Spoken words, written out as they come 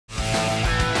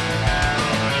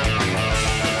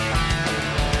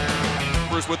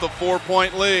with a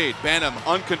 4-point lead. Banham,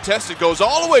 uncontested, goes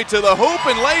all the way to the hoop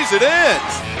and lays it in.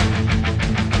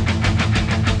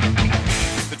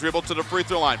 The dribble to the free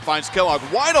throw line, finds Kellogg,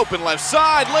 wide open left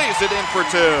side, lays it in for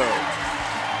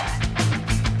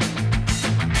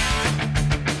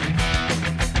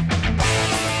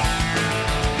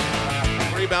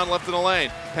 2. Rebound left in the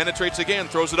lane, penetrates again,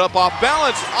 throws it up off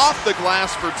balance, off the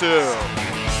glass for 2.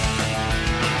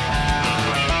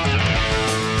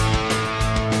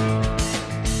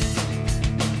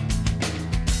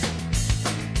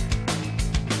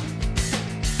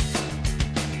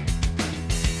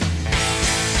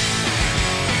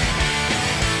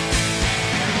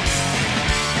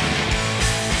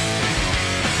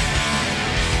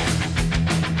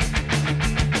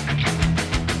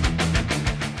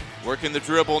 Working the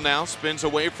dribble now, spins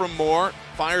away from Moore,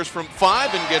 fires from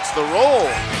 5 and gets the roll.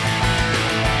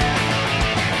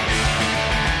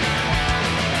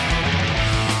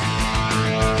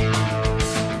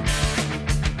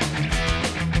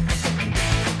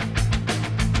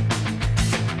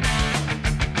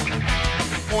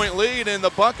 Point lead, and the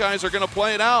Buckeyes are going to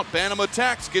play it out. Banham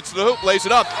attacks, gets to the hoop, lays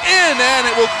it up, in, and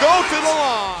it will go to the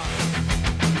line.